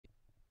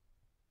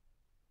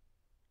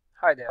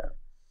Hi there.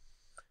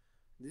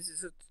 This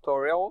is a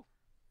tutorial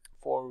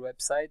for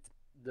website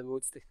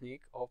develops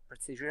technique of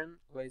precision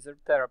laser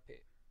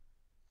therapy.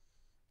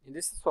 In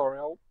this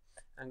tutorial,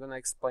 I'm gonna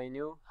explain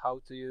you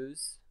how to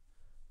use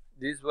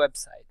this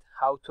website,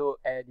 how to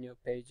add new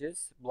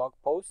pages, blog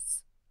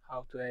posts,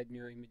 how to add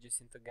new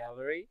images into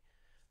gallery,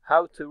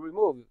 how to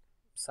remove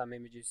some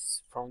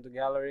images from the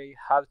gallery,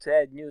 how to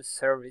add new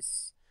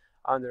service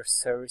under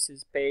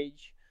services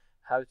page,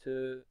 how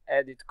to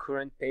edit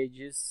current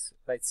pages,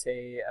 let's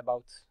say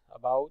about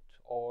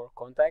or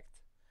contact,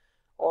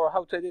 or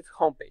how to edit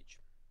homepage.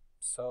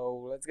 So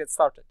let's get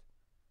started.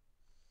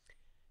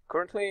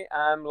 Currently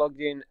I'm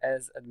logged in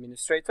as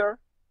administrator,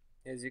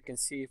 as you can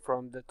see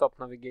from the top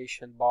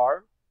navigation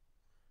bar.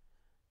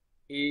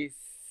 If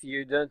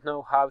you don't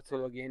know how to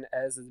log in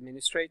as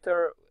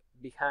administrator,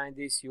 behind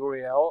this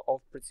URL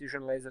of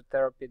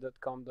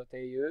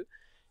precisionlasertherapy.com.au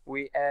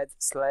we add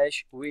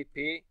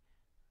 /vp-admin.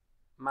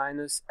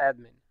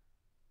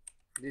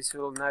 This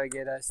will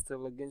navigate us to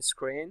login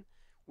screen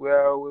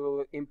where we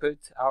will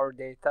input our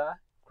data,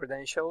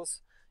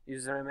 credentials,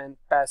 username and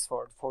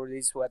password for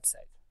this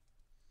website.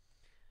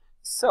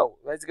 So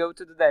let's go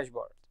to the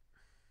dashboard.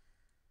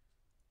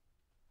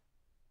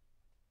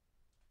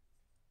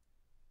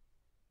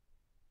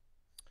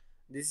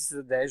 This is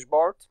the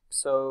dashboard,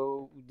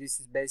 so this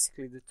is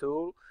basically the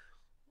tool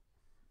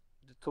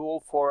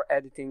for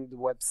editing the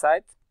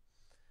website.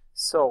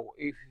 So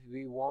if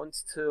we want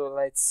to,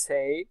 let's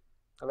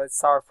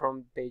start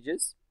from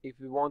pages. If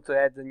we want to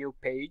add a new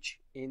page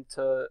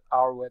into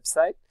our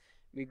website,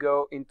 we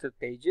go into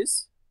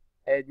pages,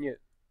 add new.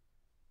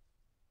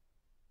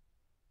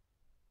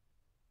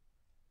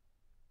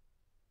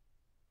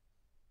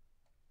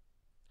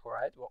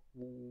 Alright, well,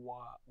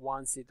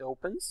 once it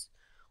opens,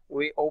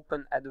 we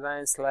open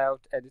Advanced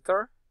Layout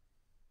Editor.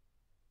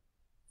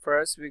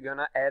 First, we're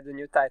gonna add a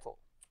new title.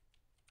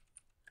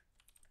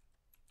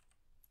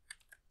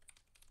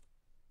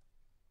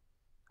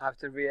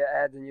 After we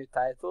add a new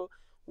title,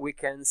 we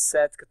can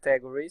set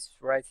categories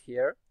right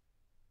here.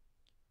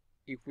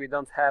 If we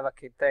don't have a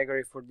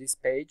category for this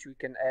page, we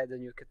can add a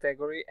new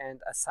category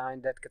and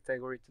assign that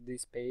category to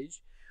this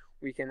page.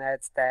 We can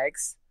add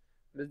tags,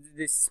 but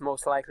this is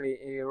most likely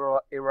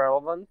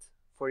irrelevant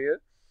for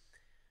you.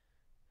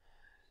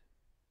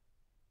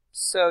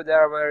 So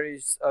there are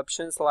various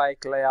options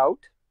like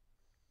layout.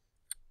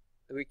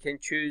 We can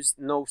choose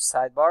no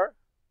sidebar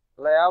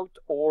layout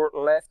or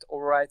left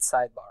or right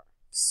sidebar.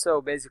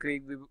 So basically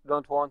we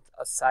don't want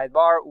a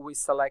sidebar, we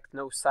select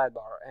no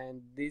sidebar,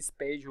 and this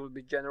page will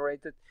be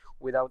generated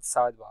without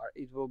sidebar.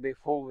 It will be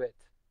full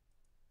width.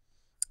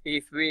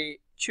 If we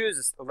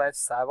choose left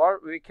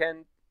sidebar, we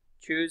can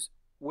choose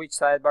which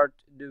sidebar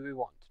do we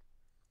want.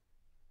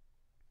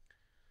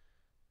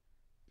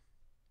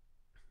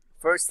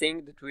 First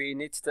thing that we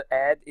need to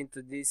add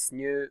into this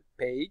new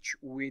page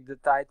with the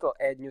title,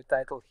 add new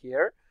title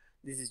here.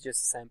 This is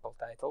just a sample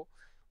title.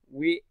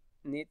 We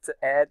need to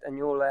add a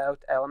new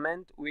layout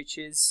element, which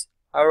is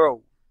a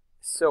row.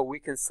 So we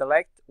can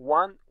select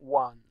 1,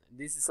 1.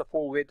 This is a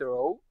full width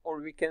row, or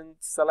we can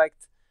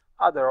select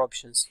other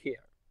options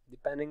here,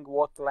 depending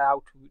what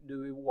layout do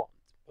we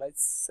want.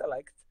 Let's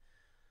select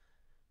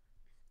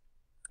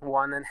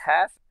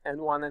 1.5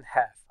 and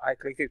 1.5. I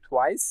clicked it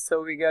twice,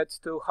 so we got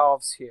 2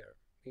 halves here.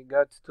 We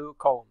got 2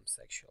 columns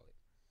actually.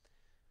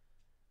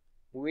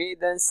 We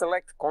then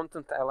select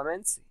content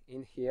elements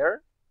in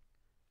here.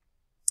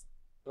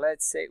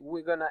 Let's say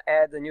we're gonna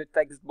add a new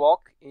text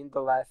block in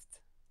the left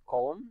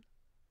column,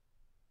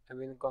 and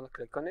we're gonna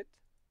click on it.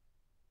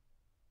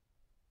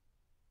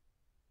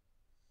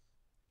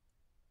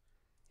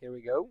 Here we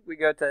go. We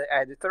got the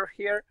editor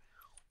here.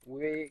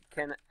 We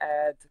can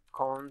add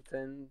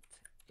content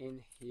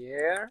in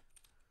here,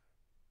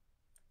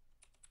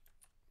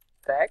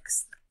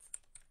 text,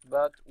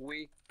 but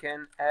we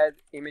can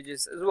add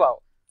images as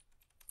well.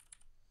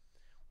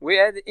 We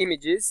add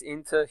images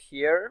into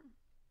here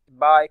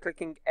by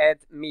clicking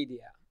add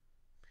media.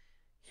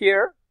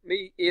 Here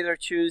we either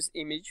choose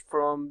image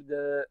from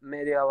the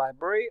media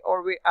library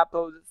or we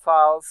upload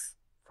files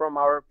from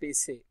our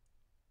PC.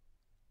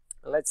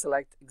 Let's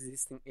select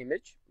existing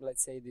image,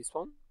 let's say this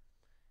one,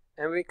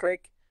 and we can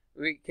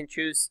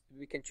choose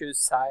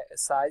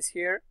size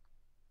here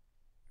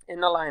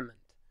and alignment.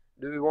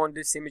 Do we want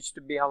this image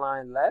to be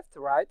aligned left,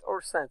 right,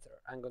 or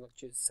center? I'm gonna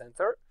choose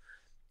center.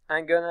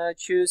 I'm gonna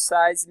choose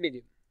size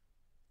medium,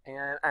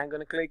 and I'm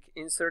gonna click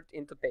insert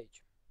into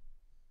page.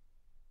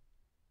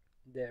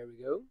 There we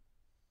go.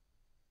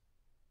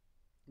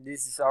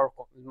 This is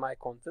my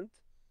content.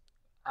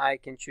 I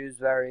can choose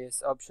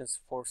various options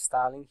for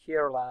styling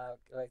here,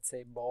 like let's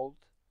say bold.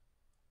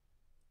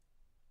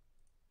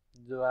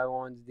 Do I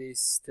want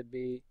this to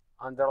be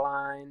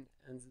underlined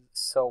and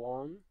so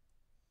on?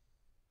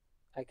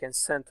 I can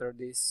center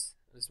this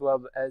as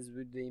well as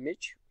with the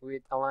image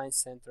with align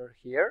center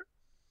here.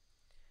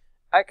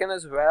 I can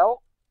as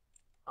well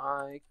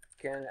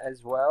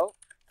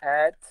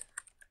add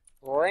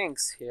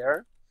links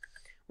here.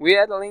 We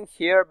add a link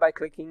here by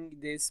clicking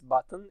this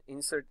button,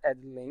 insert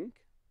add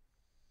link.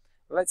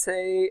 Let's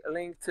say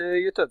link to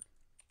YouTube.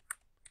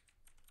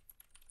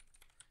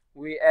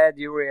 we add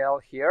URL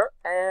here,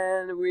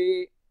 and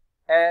we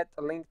add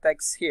a link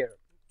text here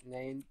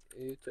named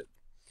YouTube.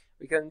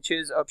 We can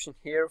choose option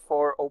here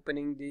for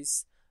opening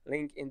this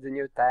link in the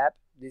new tab.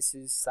 This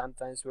is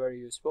sometimes very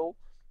useful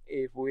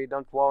if we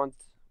don't want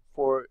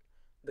for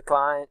the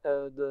client,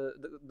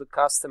 the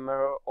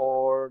customer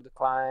or the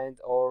client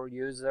or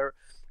user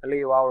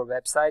leave our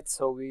website.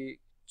 So we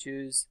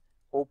choose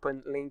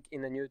open link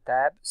in a new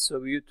tab,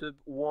 so YouTube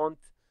won't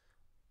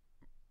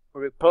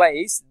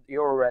replace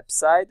your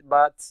website,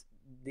 but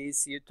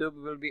this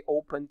YouTube will be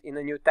opened in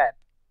a new tab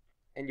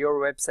and your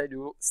website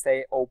will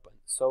stay open.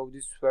 So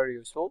this is very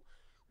useful.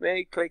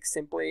 We click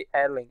simply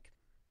add link,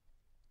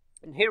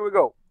 and here we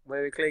go.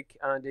 When we click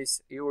on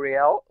this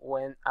URL,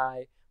 when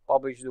I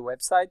publish the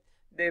website,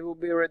 they will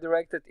be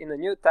redirected in a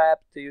new tab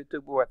to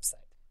YouTube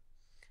website.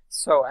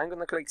 So I'm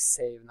gonna click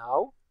save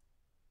now.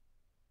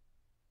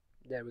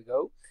 There we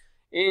go.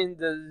 In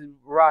the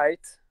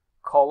right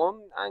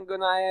column, I'm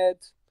gonna add,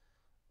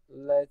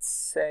 let's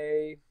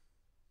say,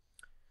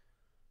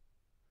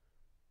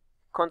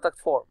 contact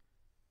form.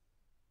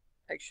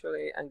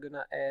 Actually, I'm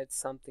gonna add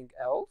something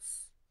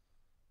else.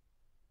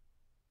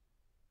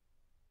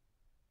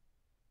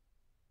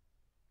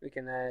 We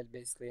can add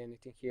basically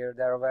anything here.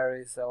 There are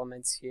various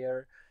elements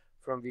here,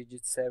 from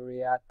widgets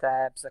area,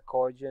 tabs,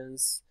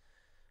 accordions,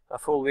 a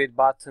full width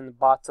button,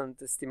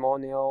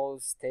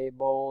 testimonials,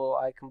 table,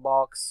 icon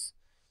box.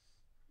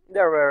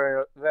 There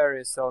are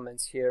various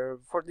elements here.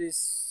 For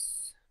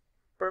this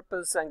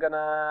purpose, I'm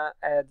gonna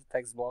add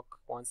text block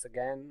once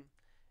again,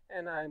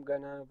 and I'm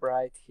gonna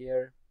write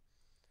here,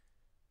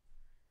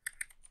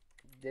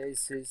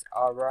 this is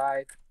our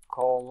right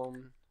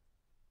column,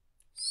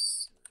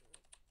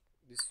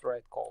 this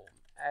right column,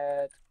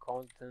 add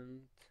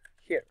content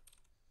here,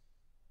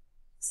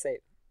 save.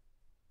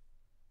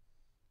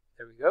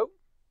 There we go.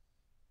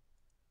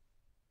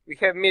 We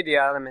have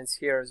media elements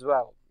here as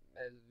well.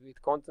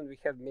 With content we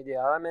have media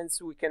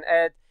elements. We can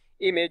add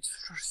image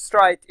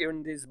straight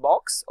in this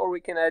box, or we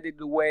can add it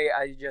the way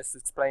I just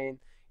explained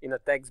in a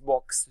text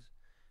box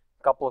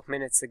a couple of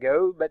minutes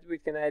ago, but we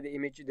can add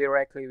image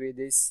directly with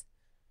this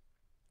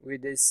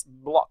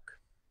block.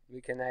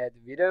 We can add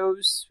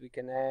videos, we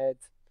can add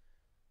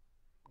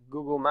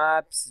Google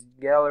Maps,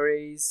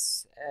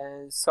 galleries,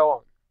 and so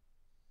on.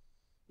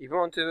 If you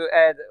want to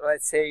add,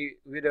 let's say,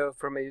 video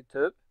from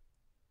YouTube,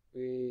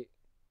 we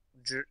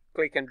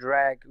click and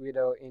drag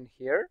video in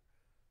here,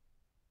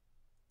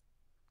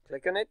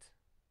 click on it,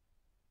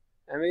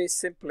 and we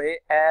simply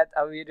add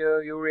a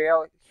video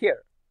URL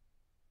here.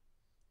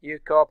 You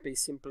copy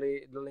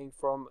simply the link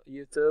from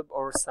YouTube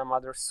or some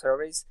other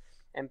service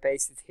and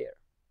paste it here,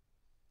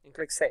 and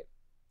click save.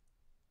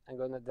 I'm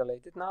gonna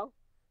delete it now.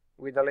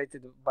 We delete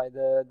it by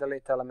the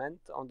delete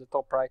element on the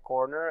top right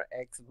corner,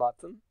 X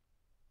button.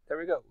 There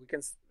we go. We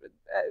can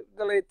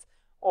delete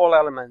all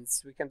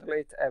elements, we can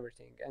delete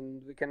everything,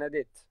 and we can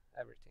edit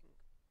everything.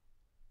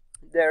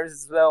 There's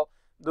as well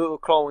the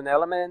clone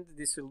element.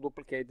 This will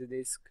duplicate the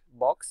disk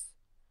box.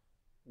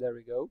 There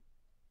we go.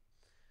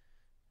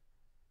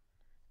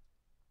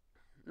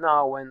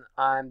 Now when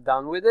I'm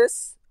done with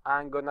this,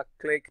 I'm gonna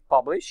click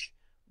publish,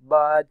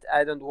 but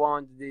I don't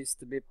want this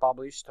to be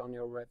published on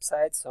your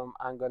website, so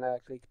I'm gonna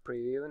click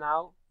preview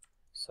now,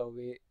 so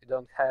we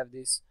don't have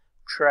this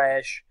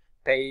trash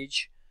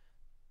page.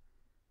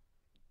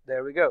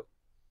 There we go.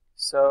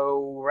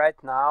 So right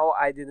now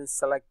I didn't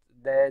select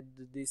that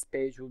this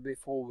page will be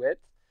full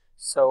width,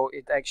 so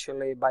it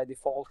actually by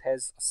default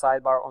has a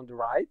sidebar on the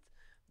right.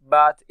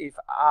 But if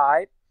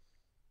I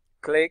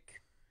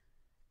click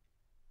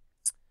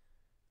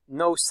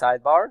no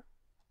sidebar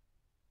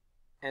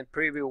and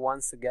preview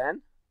once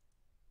again,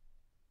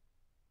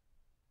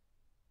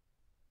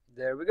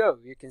 there we go.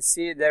 You can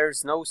see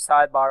there's no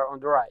sidebar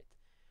on the right.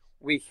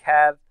 We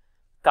have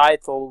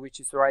title, which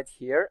is right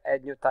here,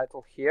 add new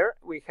title here.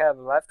 We have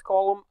left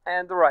column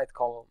and the right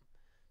column.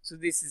 So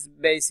this is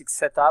basic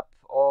setup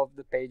of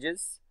the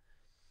pages.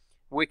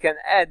 We can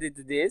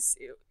edit this.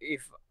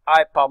 If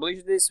I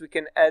publish this, we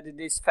can edit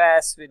this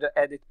fast with the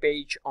edit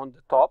page on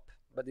the top,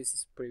 but this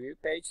is preview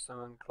page, so I'm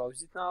going to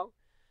close it now.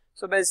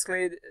 So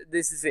basically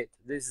this is it.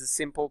 This is a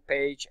simple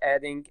page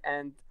adding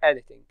and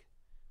editing.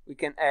 We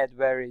can add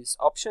various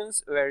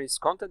options, various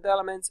content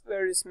elements,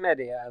 various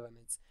media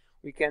elements.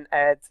 We can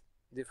add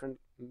different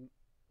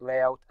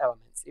layout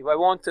elements. If I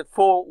want a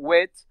full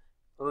width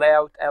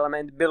layout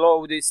element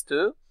below these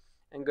two,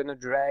 I'm gonna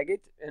drag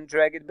it and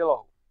drag it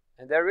below,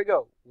 and there we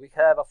go. We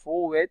have a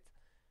full width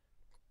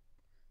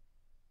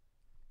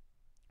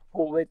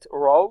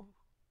row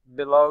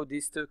below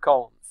these two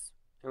columns,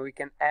 and we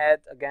can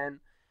add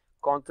again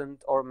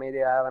content or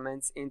media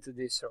elements into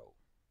this row.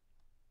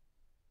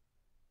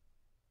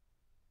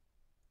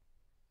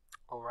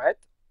 Alright,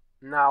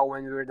 now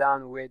when we're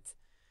done with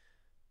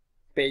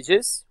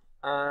pages,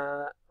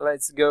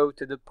 let's go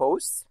to the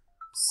posts.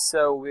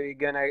 So we're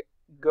gonna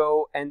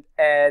go and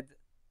add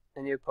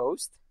a new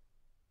post.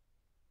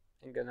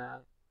 I'm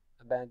gonna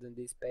abandon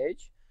this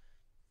page.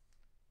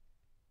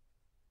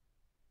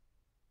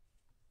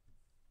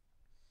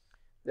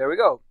 There we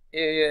go.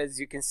 As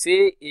you can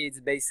see, it's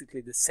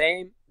basically the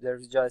same.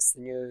 There's just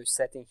a new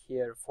setting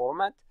here,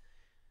 format.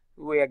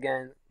 We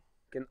again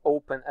can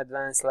open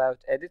Advanced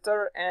Layout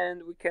Editor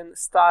and we can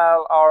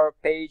style our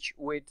page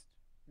with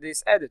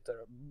this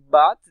editor.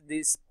 But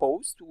this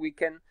post we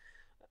can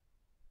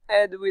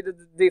add with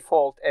the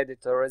default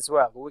editor as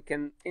well. We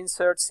can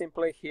insert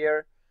simply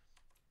here.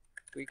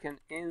 We can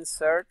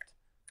insert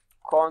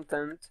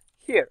content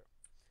here.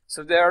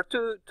 So there are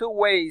two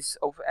ways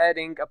of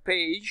adding a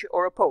page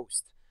or a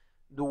post.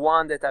 The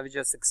one that I've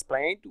just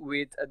explained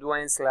with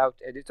Advanced Layout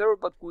Editor,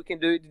 but we can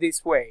do it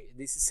this way.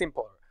 This is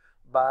simpler.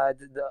 But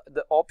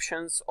the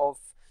options of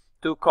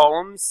 2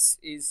 columns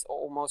is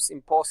almost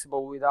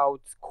impossible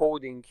without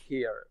coding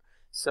here.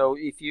 So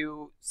if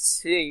you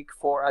seek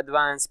for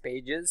advanced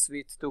pages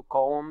with 2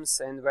 columns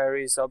and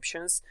various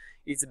options,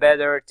 it's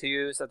better to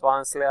use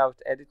Advanced Layout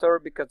Editor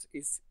because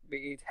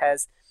it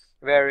has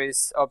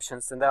various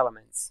options and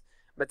elements.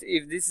 But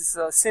if this is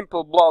a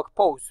simple blog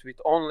post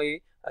with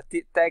only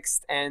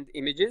text and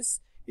images,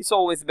 it's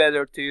always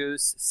better to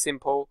use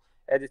simple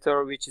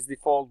editor, which is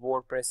default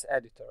WordPress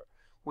editor.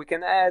 We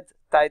can add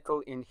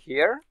title in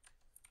here.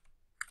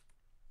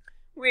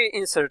 We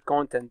insert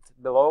content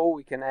below.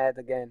 We can add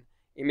again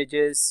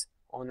images.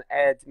 On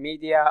add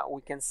media,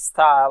 we can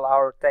style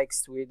our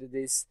text with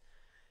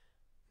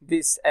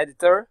this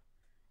editor.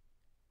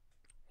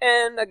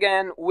 And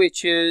again, we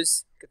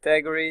choose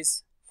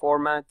categories,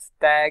 format,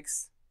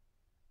 tags,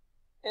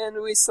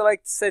 and we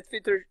select set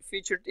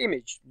featured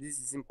image. This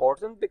is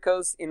important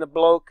because in a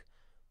blog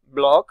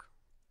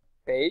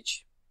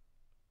page,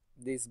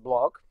 this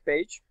blog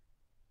page,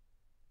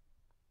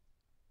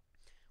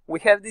 we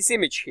have this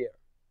image here.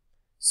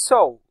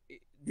 So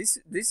this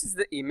is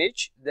the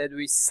image that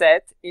we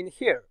set in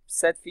here,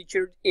 set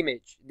featured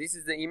image. This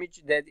is the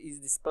image that is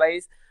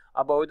displayed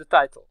above the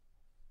title.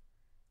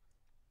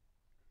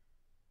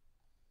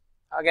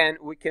 Again,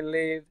 we can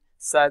leave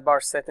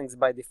sidebar settings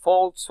by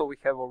default, so we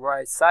have a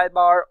right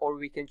sidebar, or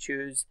we can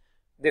choose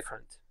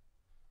different.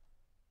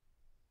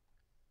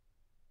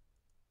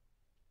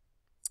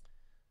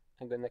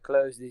 I'm gonna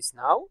close this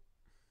now.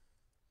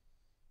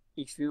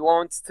 If you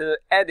want to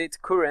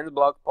edit current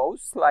blog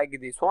posts like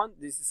this one,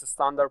 this is a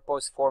standard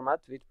post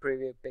format with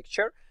preview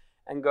picture.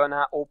 I'm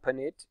gonna open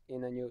it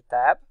in a new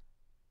tab.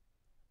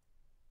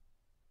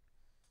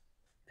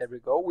 There we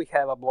go, we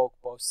have a blog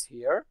post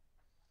here.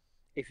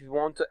 If you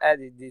want to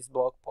edit this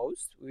blog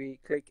post, we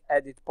click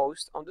Edit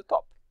Post on the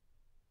top.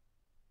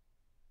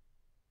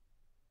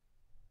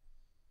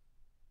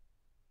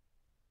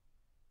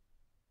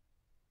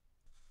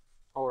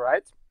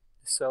 Alright,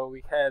 so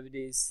we have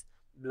this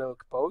blog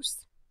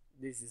post.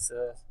 This is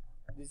a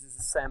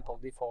sample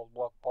default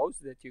blog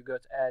post that you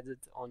got added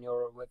on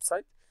your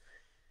website.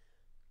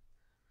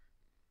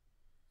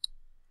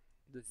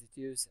 Does it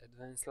use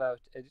Advanced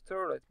Layout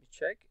Editor? Let me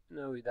check.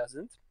 No, it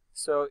doesn't.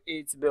 So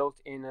it's built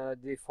in a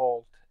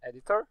default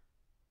editor.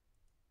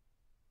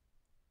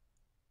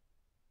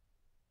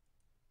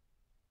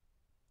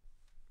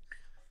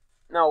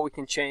 Now we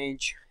can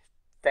change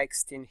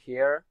text in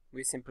here.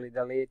 We simply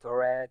delete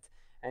or add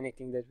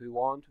anything that we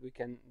want. We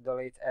can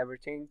delete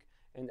everything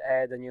and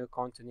add a new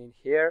content in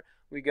here.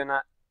 We're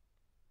gonna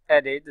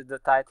edit the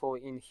title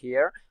in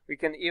here. We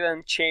can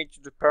even change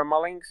the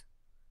permalink,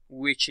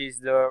 which is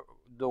the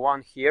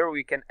one here.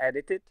 We can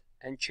edit it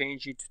and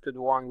change it to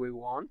the one we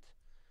want.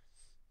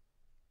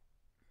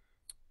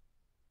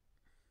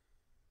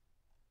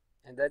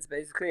 And that's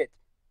basically it.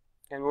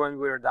 And when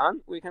we're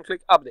done, we can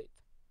click update.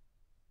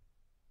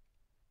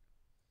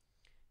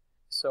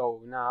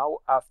 So now,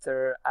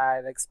 after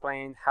I've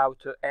explained how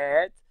to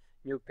add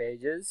new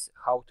pages,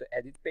 how to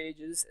edit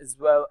pages, as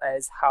well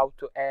as how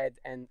to add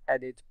and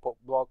edit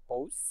blog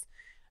posts,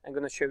 I'm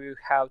going to show you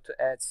how to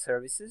add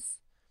services.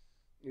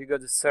 We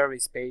got the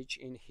service page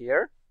in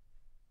here.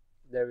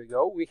 There we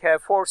go. We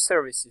have 4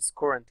 services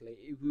currently.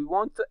 If we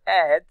want to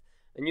add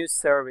a new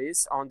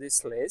service on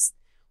this list,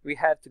 we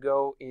have to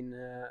go in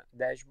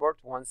dashboard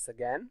once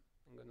again.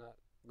 I'm gonna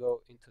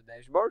go into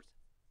dashboard.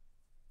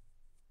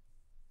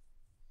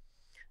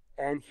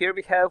 And here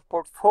we have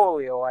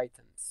portfolio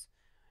items.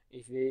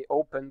 If we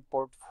open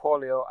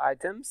portfolio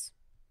items,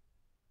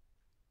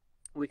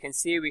 we can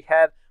see we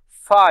have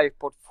 5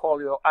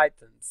 portfolio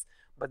items.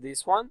 But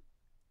this one,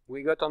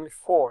 we got only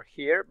 4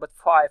 here, but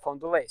 5 on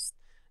the list.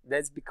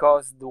 That's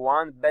because the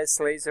one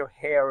best laser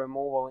hair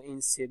removal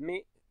in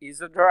Sydney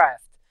is a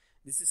draft.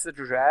 This is a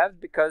draft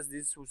because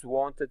this was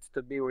wanted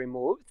to be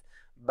removed,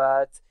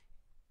 but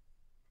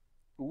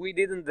we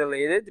didn't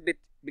delete it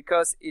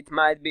because it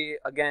might be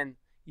again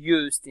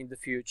used in the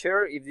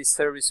future if this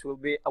service will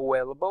be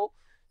available.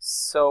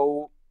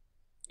 So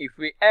if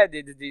we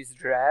added this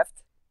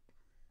draft,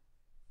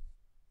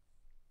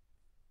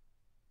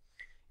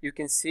 you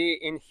can see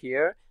in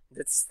here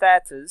the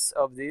status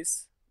of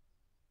this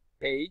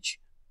page,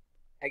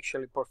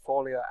 actually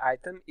portfolio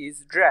item,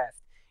 is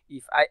draft.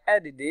 If I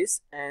edit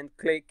this and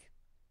click,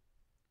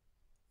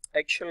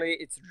 actually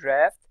it's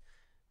draft,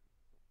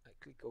 I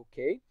click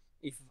OK.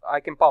 If I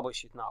can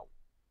publish it now,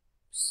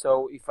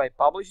 So if I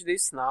publish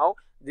this now,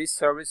 this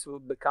service will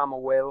become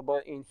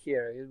available in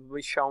here. It will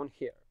be shown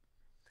here.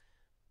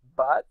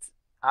 But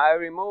I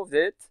removed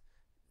it.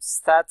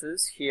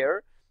 Status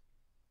here.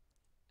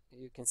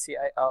 You can see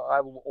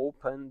I will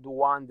open the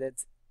one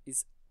that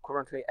is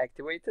currently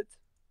activated,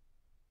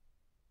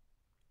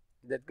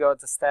 that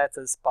got a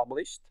status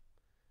published.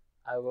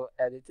 I will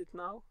edit it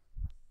now.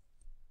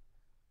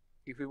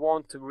 If we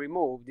want to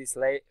remove this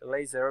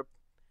laser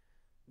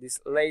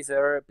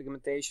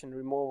pigmentation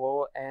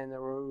removal and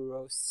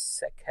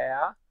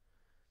rosacea,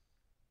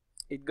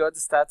 it got the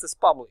status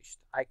published.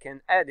 I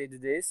can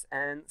edit this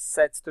and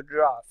set to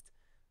draft.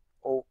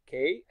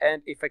 Okay,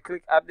 and if I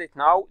click update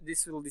now,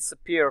 this will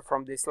disappear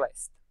from this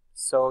list.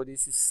 So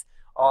this is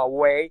a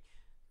way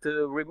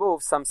to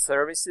remove some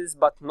services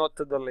but not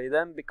to delete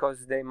them,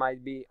 because they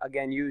might be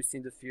again used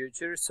in the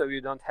future, so you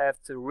don't have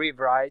to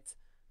rewrite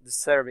the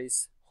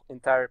service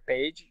entire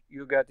page.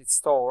 You got it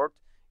stored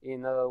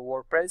in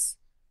WordPress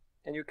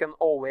and you can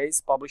always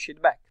publish it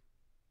back.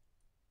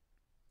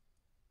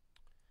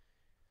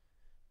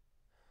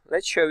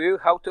 Let's show you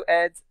how to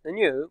add a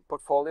new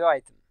portfolio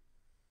item.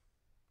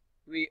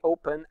 We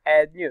open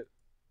add new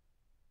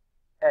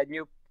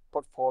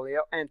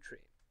portfolio entry.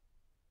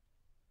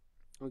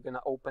 We're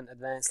gonna open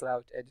advanced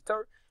layout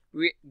editor.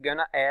 We're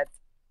gonna add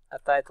a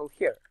title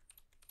here.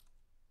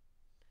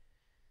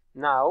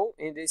 Now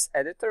in this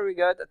editor we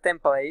got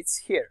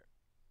templates here.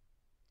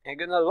 I'm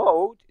gonna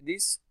load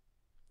this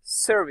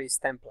service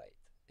template.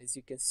 As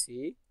you can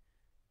see,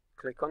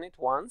 click on it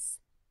once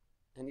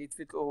and it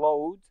will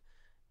load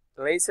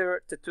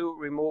laser tattoo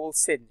removal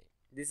Sydney.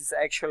 This is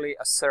actually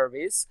a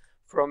service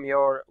from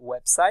your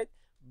website,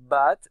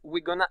 but we're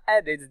gonna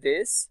edit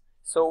this,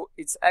 so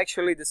it's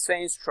actually the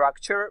same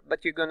structure,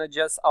 but you're gonna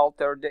just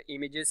alter the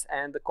images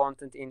and the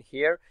content in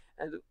here,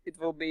 and it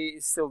will be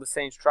still the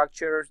same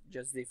structure,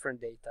 just different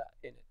data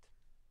in it.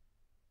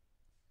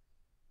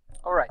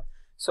 Alright,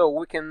 so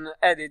we can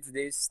edit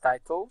this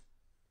title.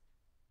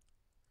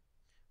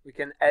 We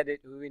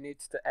need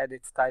to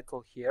edit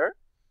title here.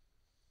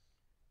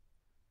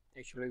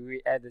 Actually,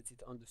 we edit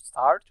it on the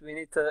start. We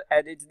need to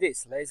edit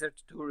this, laser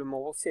tattoo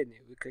removal Sydney.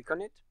 We click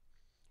on it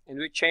and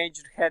we change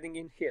the heading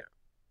in here.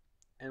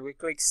 And we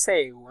click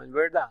save when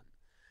we're done.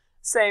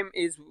 Same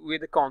is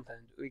with the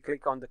content. We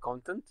click on the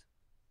content.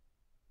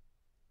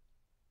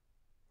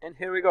 And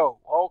here we go.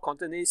 All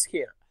content is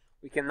here.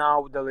 We can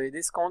now delete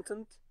this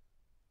content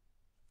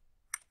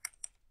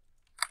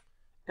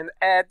and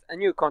add a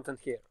new content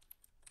here.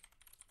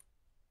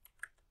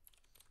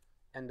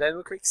 And then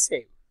we click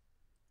save.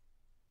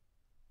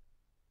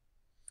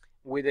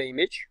 With the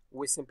image,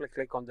 we simply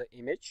click on the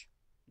image.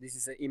 This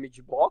is an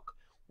image block.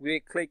 We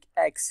click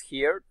X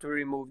here to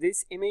remove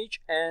this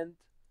image and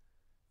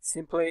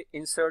simply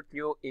insert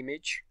new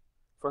image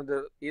from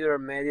the either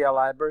media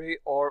library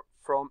or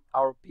from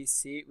our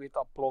PC with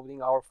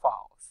uploading our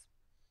files.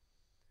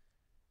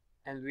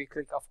 And we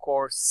click, of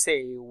course,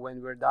 save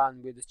when we're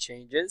done with the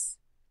changes.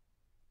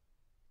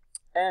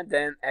 And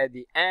then at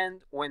the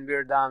end, when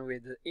we're done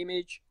with the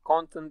image,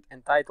 content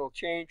and title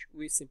change,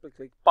 we simply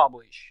click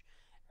publish.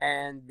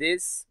 And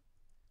this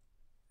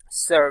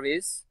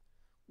service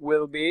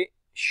will be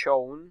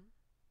shown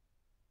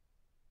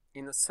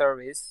in a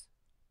service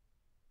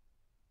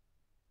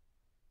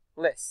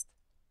list.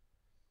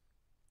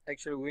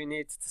 Actually, we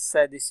need to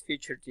set this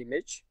featured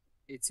image.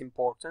 It's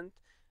important.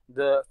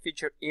 The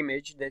featured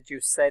image that you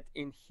set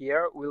in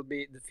here will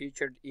be the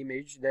featured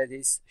image that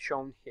is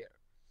shown here.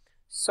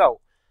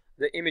 So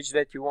the image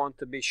that you want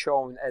to be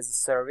shown as a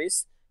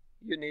service,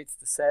 you need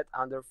to set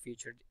under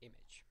featured image.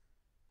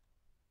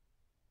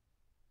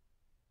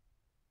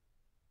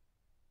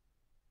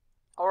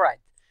 Alright,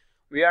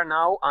 we are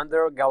now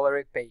under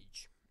gallery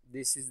page.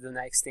 This is the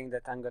next thing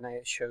that I'm gonna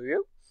show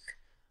you.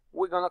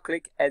 We're gonna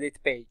click edit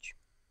page.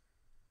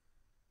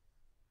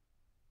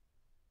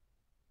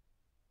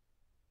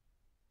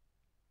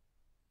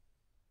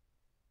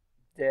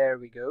 There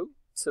we go.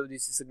 So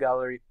this is a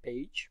gallery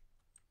page.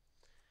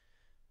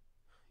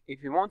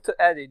 If you want to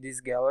edit this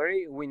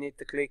gallery, we need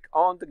to click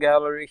on the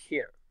gallery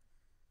here.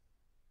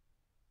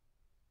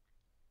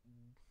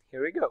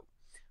 Here we go.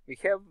 We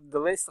have the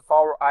list of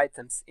our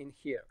items in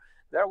here.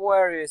 There are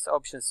various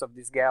options of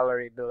this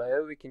gallery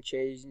below. We can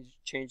change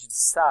the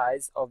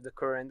size of the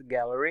current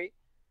gallery,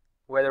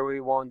 whether we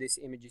want these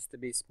images to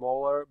be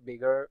smaller,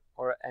 bigger,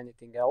 or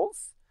anything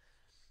else.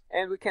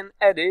 And we can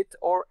edit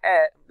or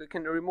add, we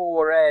can remove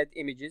or add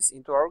images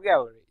into our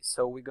gallery.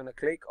 So we're gonna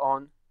click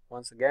on,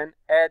 once again,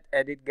 add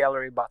edit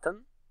gallery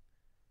button.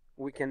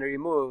 We can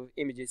remove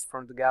images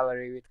from the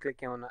gallery with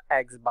clicking on the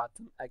X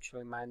button,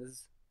 actually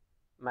minus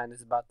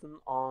button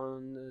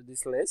on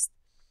this list,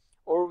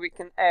 or we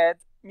can add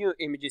new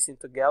images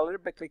into gallery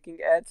by clicking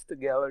add to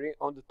gallery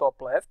on the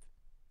top left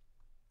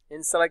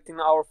and selecting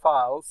our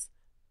files,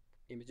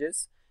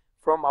 images,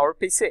 from our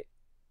PC.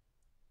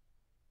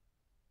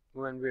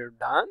 When we're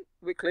done,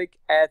 we click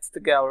add to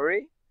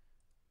gallery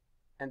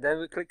and then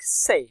we click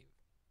save.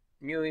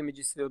 New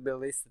images will be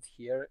listed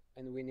here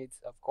and we need,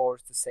 of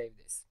course, to save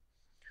this.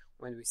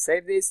 When we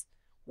save this,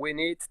 we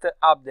need to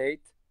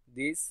update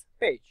this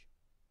page.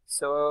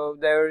 So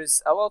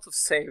there's a lot of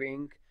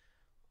saving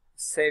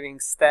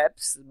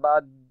steps,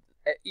 but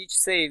each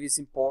save is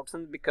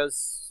important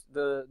because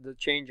the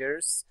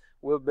changes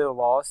will be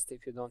lost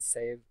if you don't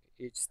save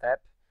each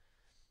step.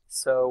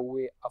 So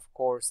we of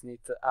course need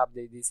to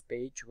update this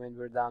page when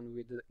we're done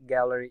with the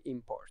gallery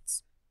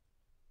imports.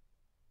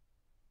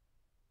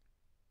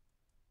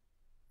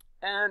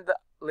 And the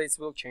list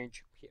will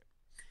change here.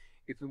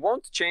 If we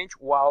want to change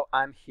while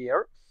I'm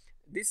here,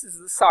 this is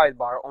the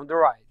sidebar on the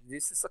right.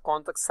 This is a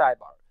contact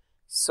sidebar.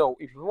 So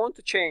if you want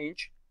to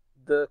change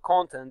the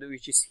content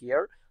which is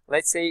here,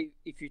 let's say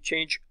if you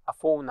change a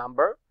phone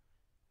number,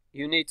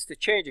 you need to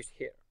change it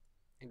here.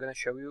 I'm going to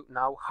show you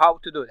now how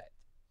to do that.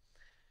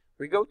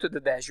 We go to the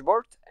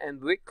dashboard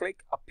and we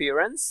click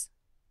Appearance,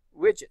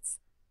 Widgets.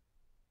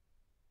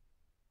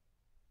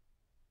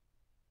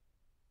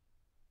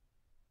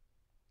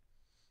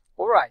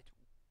 Alright,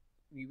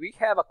 we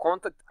have a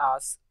Contact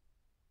Us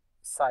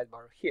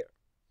sidebar here.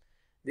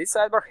 This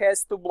sidebar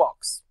has two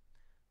blocks,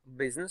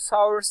 business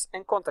hours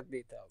and contact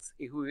details.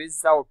 If we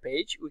visit our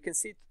page, we can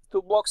see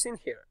two blocks in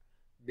here,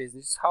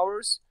 business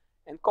hours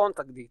and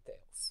contact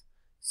details.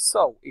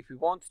 So if we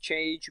want to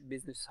change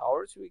business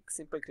hours, we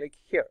simply click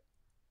here.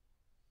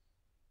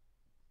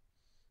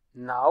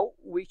 Now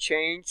we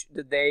change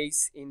the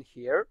days in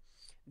here.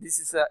 This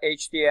is a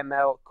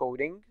HTML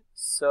coding,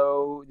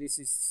 so this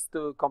is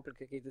too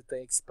complicated to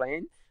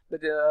explain,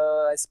 but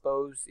I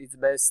suppose it's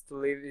best to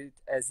leave it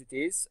as it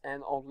is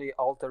and only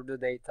alter the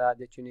data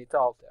that you need to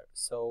alter,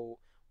 so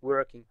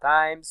working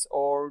times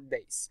or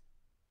days.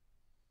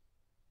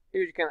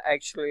 You can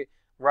actually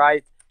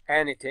write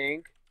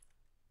anything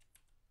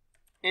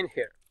in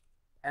here,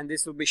 and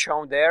this will be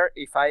shown there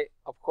if I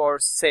of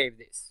course save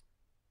this.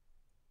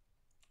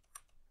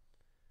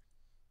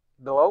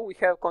 Below we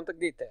have contact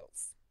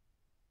details.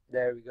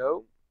 There we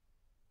go.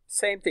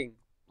 Same thing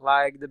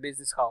like the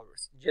business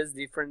hours, just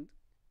different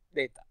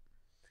data.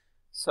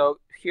 So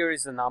here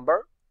is a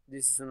number,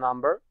 this is a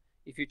number.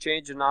 If you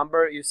change the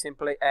number, you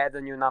simply add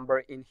a new number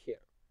in here.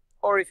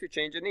 Or if you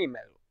change an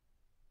email,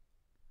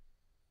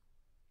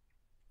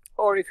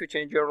 or if you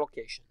change your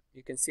location,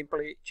 you can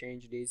simply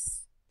change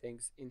these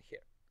things in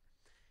here.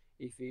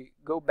 If we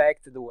go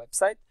back to the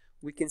website,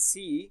 we can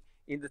see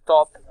in the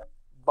top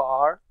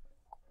bar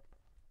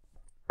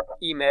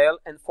email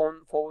and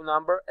phone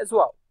number as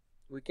well.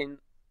 We can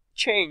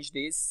change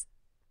this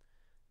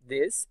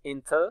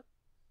into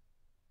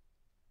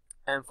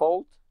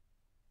Enfold.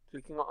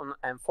 Clicking on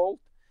Enfold,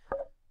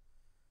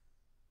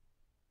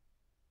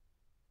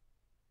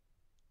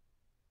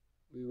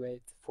 we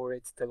wait for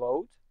it to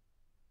load.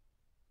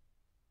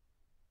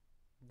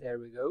 There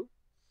we go.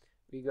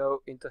 We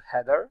go into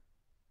header,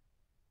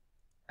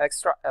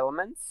 extra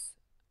elements,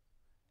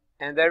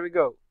 and there we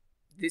go.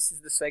 This is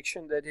the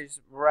section that is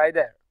right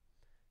there.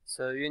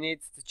 So you need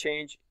to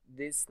change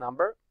this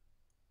number.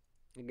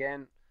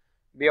 Again,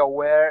 be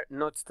aware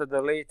not to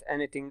delete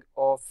anything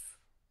off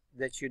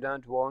that you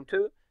don't want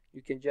to.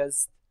 You can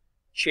just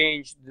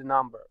change the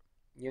number.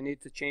 You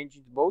need to change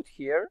it both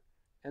here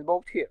and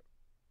both here.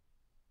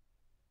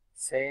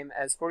 Same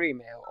as for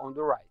email on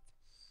the right.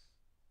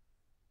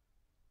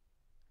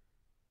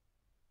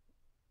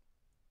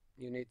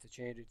 You need to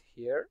change it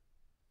here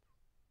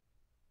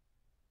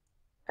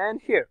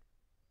and here.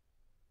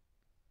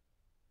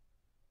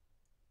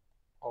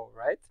 All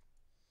right.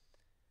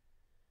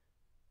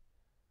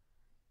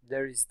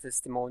 There is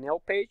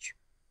testimonial page.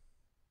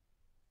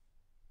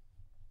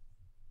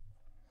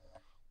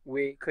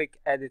 We click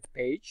edit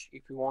page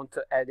if we want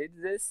to edit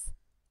this.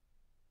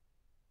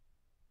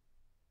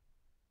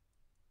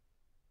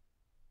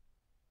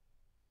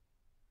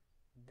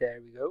 There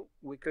we go.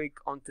 We click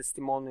on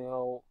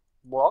testimonial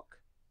block.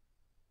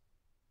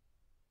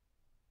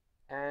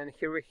 And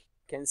here we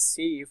can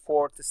see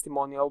 4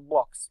 testimonial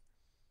blocks.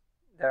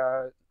 There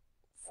are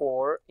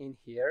 4 in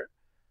here.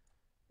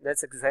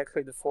 That's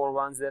exactly the 4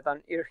 ones that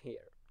are in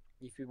here.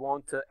 If you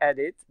want to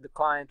edit the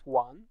client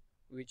one,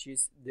 which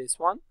is this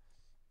one,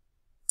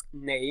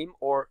 name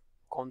or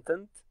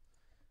content,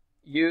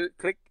 you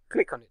click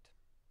on it.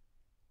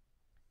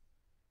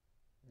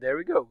 There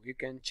we go. You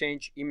can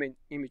change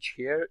image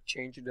here,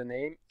 change the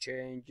name,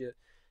 change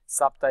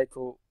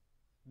subtitle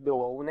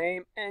below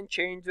name, and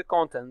change the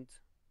content.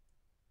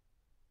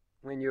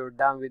 When you're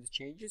done with the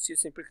changes, you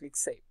simply click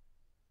save.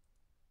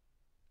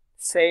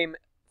 Same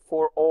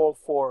for all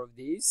 4 of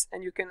these,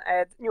 and you can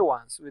add new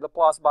ones with a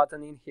plus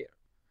button in here.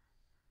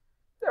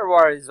 There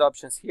are various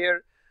options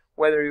here,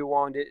 whether you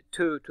want it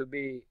 2 to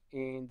be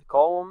in the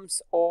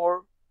columns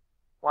or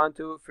 1,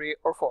 2, 3,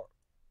 or 4.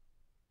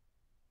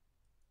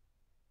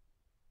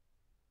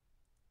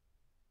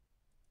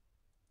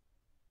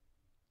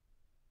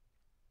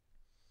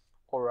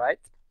 Alright,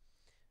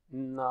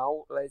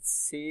 now let's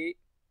see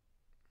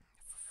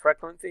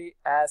frequently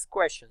asked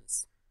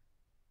questions.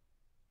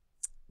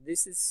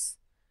 This is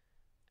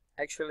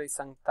actually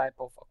some type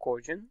of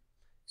accordion,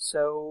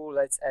 so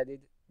let's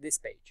edit this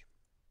page.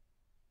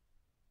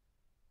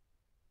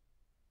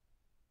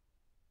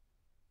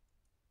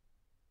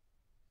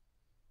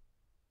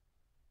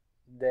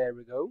 There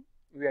we go.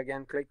 We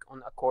again click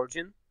on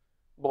accordion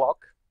block,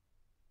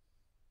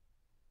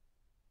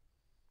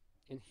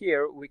 and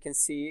here we can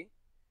see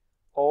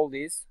all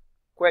these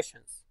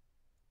questions.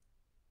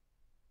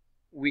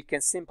 We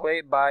can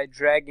simply, by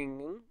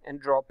dragging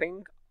and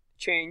dropping,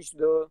 change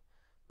the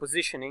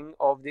positioning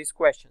of these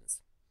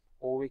questions,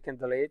 or we can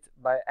delete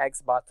by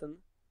X button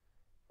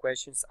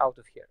questions out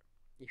of here.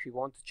 If you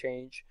want to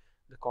change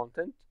the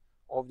content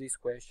of this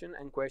question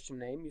and question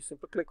name, you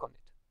simply click on it.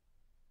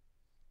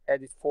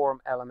 Edit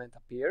form element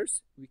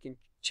appears. We can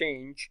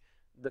change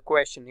the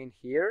question in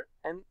here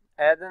and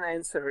add an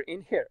answer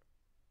in here.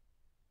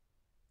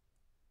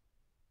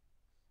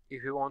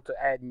 If you want to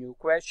add new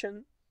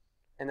question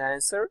and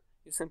answer,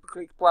 you simply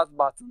click plus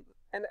button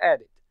and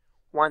add it.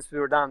 Once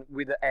we're done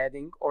with the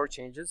adding or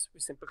changes, we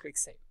simply click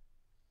save.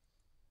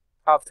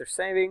 After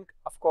saving,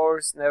 of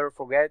course, never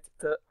forget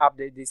to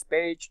update this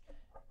page,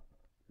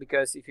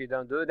 because if you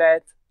don't do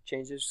that,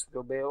 changes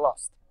will be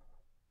lost.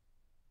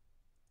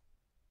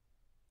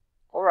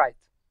 Alright,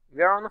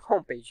 we are on the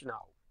home page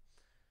now.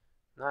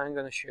 Now I'm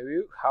going to show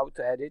you how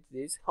to edit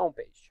this home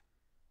page.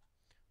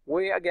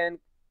 We again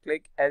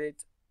click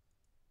edit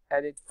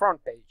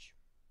front page.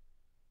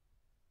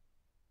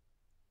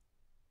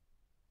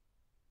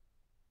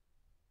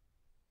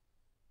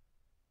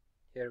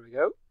 Here we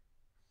go.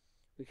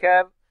 We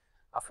have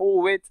a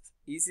full width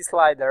easy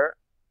slider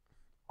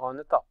on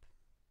the top.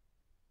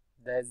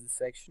 That's the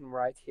section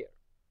right here.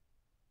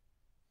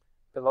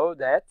 Below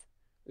that,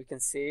 we can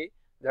see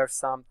there's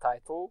some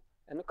title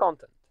and the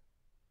content.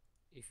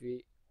 If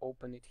we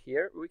open it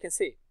here, we can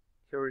see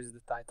here is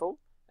the title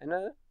and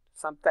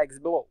some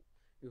text below.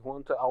 If we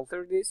want to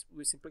alter this,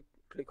 we simply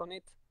click on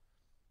it.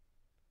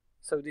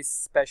 So this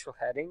special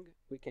heading,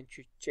 we can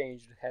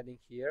change the heading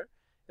here,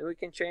 and we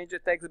can change the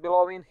text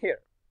below in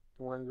here.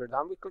 When we're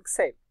done, we click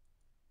save.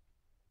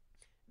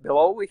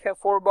 Below we have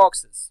 4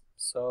 boxes.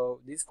 So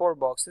these 4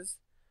 boxes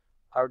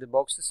are the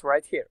boxes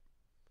right here.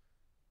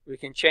 We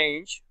can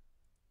change.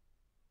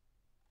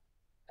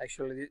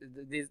 Actually,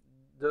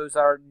 those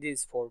are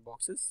these 4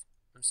 boxes.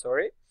 I'm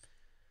sorry.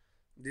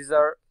 These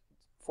are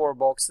 4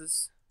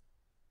 boxes,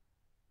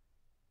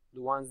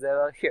 the ones that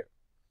are here.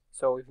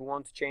 So if we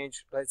want to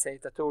change, let's say,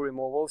 tattoo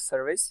removal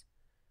service,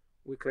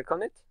 we click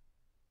on it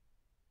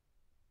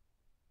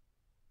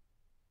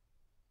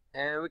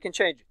and we can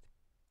change it.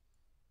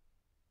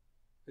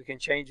 We can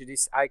change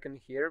this icon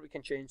here, we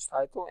can change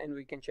title, and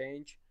we can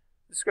change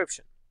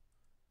description.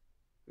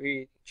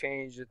 We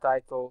change the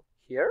title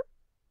here,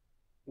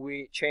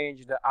 we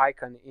change the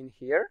icon in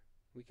here,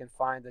 we can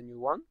find a new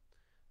one,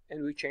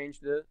 and we change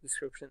the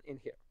description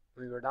in here.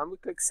 When we're done, we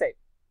click save.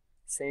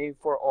 Same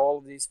for all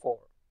these 4.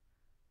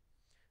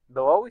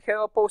 Below we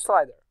have a post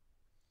slider.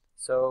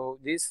 So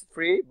these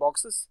 3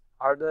 boxes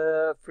are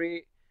the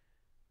free,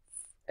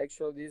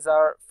 actually these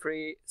are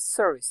free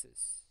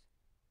services.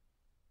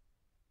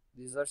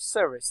 These are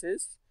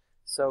services.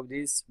 So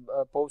this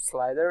post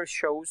slider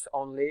shows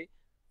only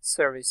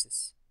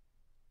services.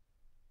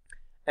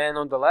 And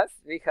on the left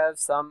we have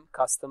some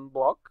custom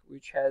block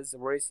which has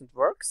recent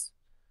works.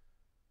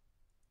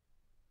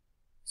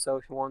 So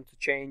if you want to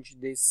change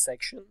this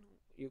section,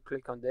 you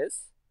click on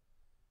this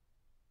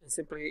and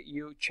simply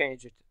you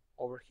change it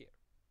over here.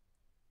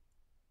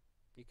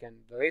 You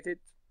can delete it,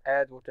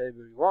 add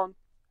whatever you want,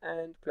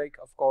 and click,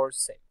 of course,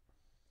 save.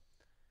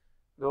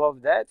 Below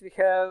that we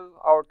have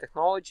our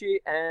technology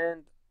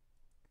and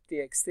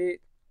txt.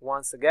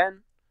 Once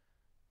again,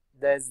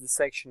 that's the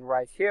section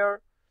right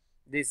here.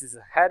 This is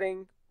a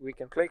heading. We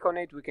can click on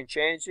it, we can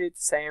change it,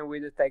 same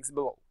with the text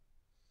below.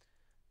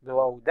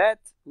 Below that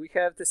we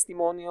have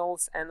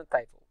testimonials and a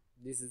title.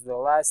 This is the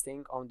last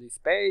thing on this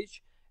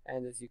page,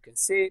 and as you can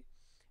see,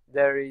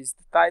 there is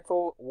the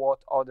title, what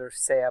others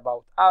say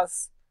about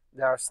us.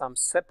 There are some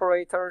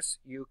separators,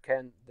 you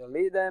can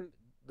delete them.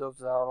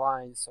 Those are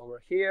lines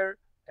over here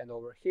and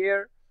over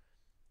here.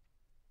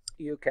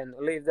 You can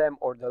leave them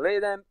or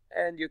delete them,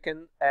 and you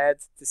can add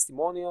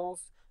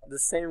testimonials the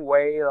same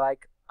way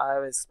like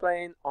I've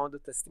explained on the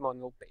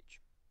testimonial page.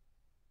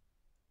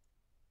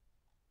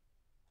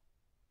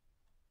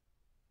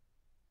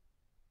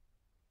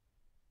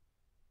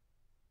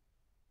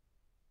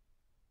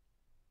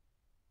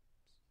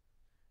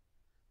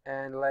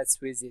 And let's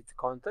visit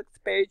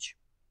contact page.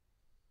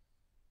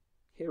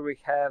 Here we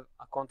have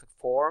a contact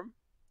form.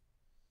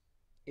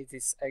 It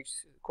is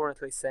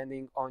currently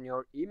sending on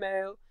your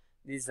email.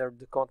 These are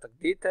the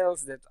contact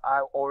details that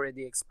I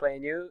already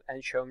explained you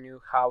and shown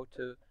you how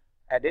to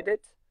edit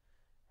it.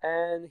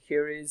 And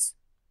here is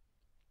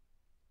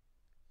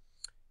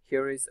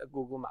a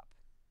Google map.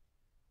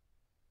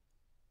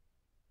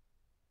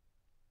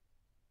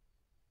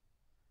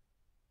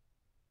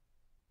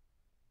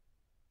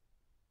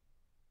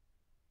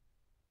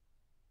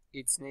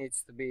 It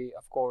needs to be,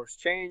 of course,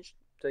 changed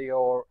to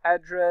your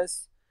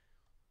address.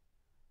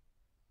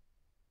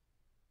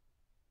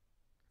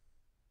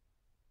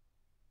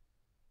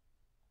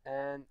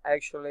 And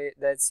actually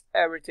that's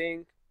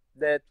everything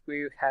that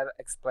we have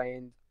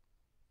explained.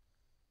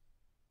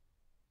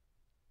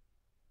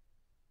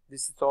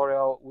 This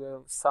tutorial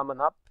will sum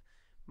up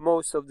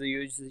most of the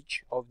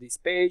usage of this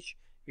page.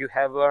 You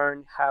have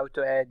learned how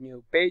to add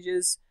new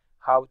pages,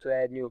 how to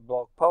add new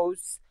blog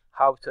posts,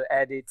 how to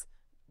edit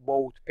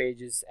both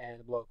pages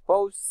and blog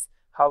posts,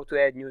 how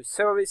to add new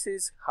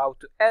services, how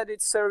to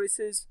edit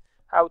services,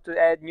 how to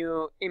add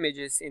new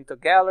images into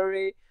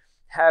gallery,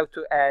 how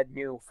to add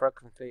new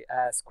frequently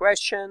asked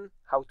questions,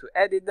 how to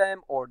edit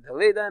them or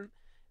delete them,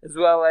 as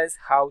well as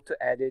how to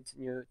edit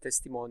new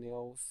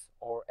testimonials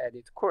or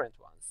edit current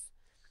ones.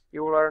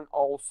 You will learn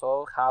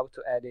also how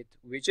to edit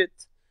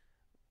widget,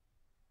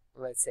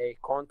 let's say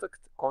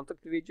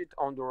contact widget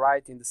on the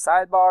right in the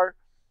sidebar,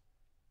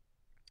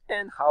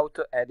 and how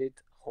to edit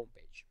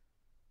homepage.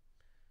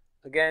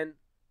 Again,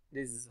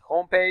 this is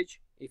homepage.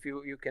 If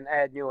you can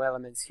add new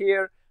elements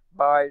here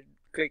by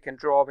click and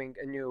drawing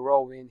a new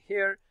row in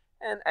here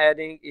and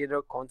adding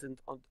either content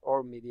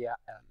or media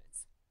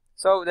elements.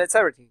 So that's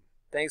everything.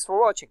 Thanks for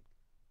watching.